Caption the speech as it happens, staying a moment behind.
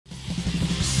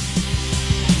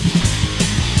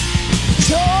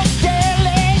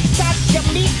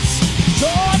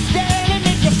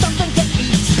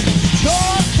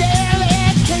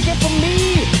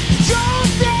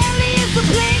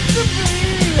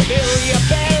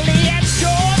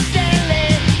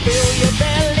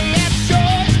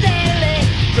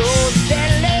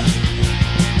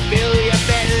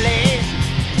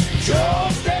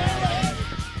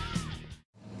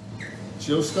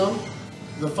Joe Stump,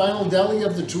 the final deli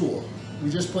of the tour. We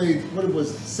just played, what it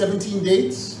was, 17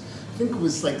 dates? I think it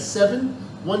was like 7,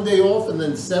 1 day off and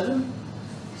then 7.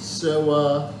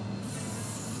 So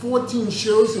 14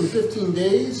 shows in 15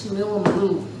 days. You know, I'm a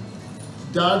little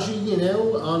dodgy, you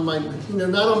know, on my, you know,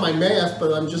 not on my math,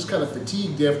 but I'm just kind of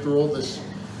fatigued after all this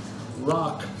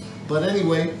rock. But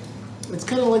anyway, it's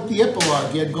kind of like the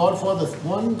epilogue. You had Godfather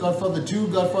 1, Godfather 2,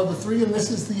 Godfather 3, and this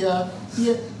is the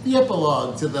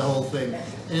epilogue to the whole thing.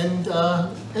 And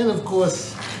of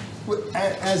course,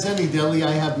 as any deli,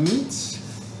 I have meats.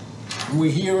 And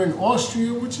we're here in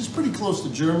Austria, which is pretty close to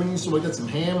Germany, so I got some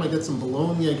ham, I got some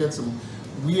bologna, I got some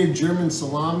weird German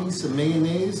salami, some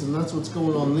mayonnaise, and that's what's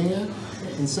going on there.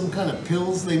 And some kind of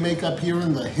pills they make up here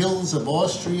in the hills of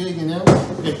Austria, you know.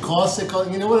 Get car sick.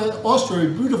 You know what? Austria,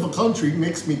 a beautiful country,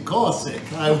 makes me car sick,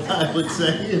 I would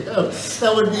say. You know,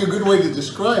 that would be a good way to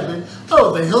describe it.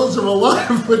 Oh, the hills are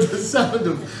alive with the sound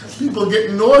of people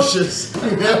getting nauseous,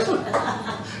 you know.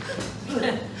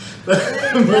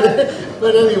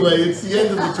 But anyway, it's the end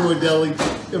of the tour deli.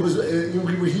 It was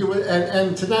we were here,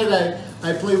 and tonight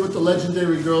I played with the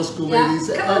legendary Girlschool ladies,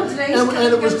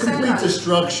 and it was complete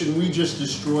destruction. We just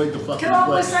destroyed the fucking place. Come on,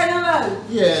 we're saying hello.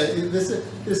 Yeah, this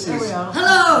is. Here we are.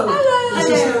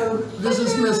 Hello. This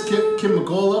is Miss Kim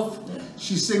McAuliffe.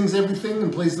 She sings everything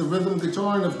and plays the rhythm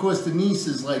guitar, and of course Denise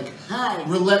is like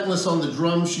relentless on the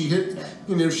drums. She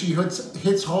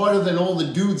hits harder than all the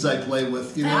dudes I play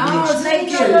with. You know,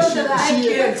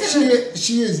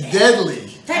 she is deadly.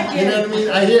 You know what I mean?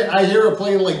 I hear her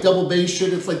playing like double bass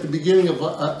shit. It's like the beginning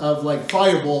of like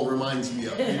Fireball reminds me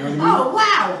of. You know what I mean? Oh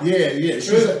wow! Yeah.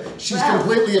 She's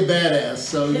completely a badass.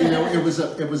 So you know, it was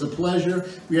a pleasure.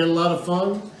 We had a lot of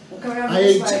fun. I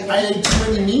ate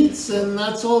too many meats, and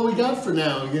that's all we got for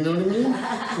now. You know what I mean?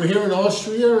 We're here in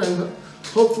Austria, and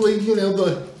hopefully, you know,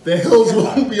 the hills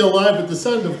won't be alive at the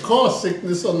sound of car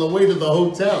sickness on the way to the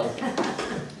hotel.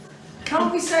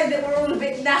 Can't we say that we're all a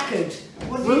bit knackered?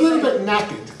 We're a little bit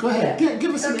knackered. Go ahead,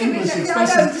 give us some English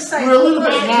expressions. We're a little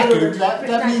bit knackered.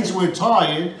 That means we're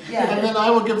tired. Yeah. And then I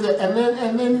will give the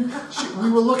and then we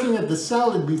were looking at the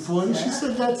salad before, and she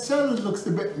said that salad looks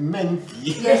a bit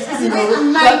manky. Yes, it's a bit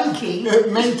manky.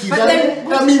 Manky.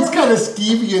 That means kind of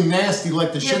skeevy and nasty,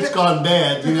 like the shit's gone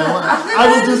bad. You know. I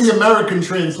will do the American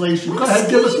translation. Go ahead,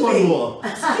 give us one more.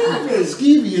 Skeevy.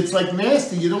 Skeevy. It's like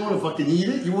nasty. You don't want to fucking eat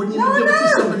it. You wouldn't even give it to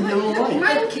somebody you don't like.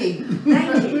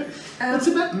 Manky. It's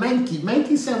a bit manky.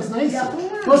 Manky sounds nicer.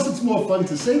 Yeah. Plus, it's more fun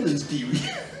to say than skeevy.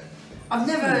 I've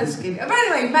never heard of skeevy. But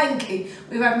anyway, manky.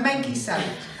 We've had manky salad.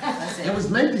 That's it. It was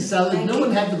manky salad. Manky. No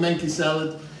one had the manky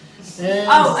salad. And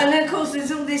and then of course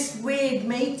there's all this weird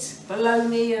meat,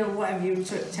 bologna or whatever you were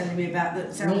telling me about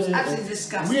that sounds absolutely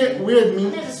disgusting. Weird meat.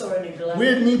 I never saw any bologna.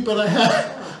 Weird meat, but I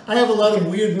have a lot of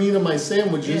weird meat on my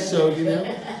sandwiches, so you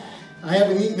know. I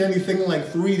haven't eaten anything in like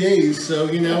 3 days, so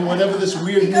you know, whatever this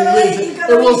weird meat is, it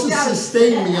will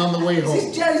sustain me on the way home. This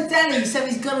is Joe's Deli, so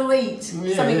he's got to eat.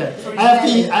 Yeah.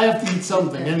 I have to eat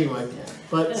something anyway.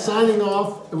 But signing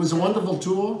off, it was a wonderful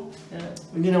tour.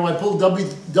 And, you know, I pulled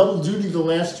double duty the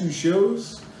last 2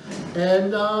 shows,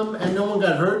 and no one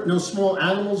got hurt. No small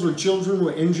animals or children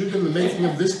were injured in the making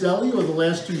of this deli or the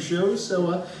last 2 shows.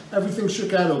 So everything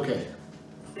shook out okay.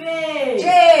 Yay!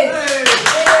 Cheers!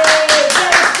 Yay!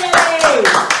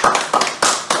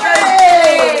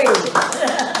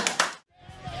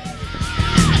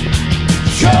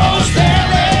 Yay!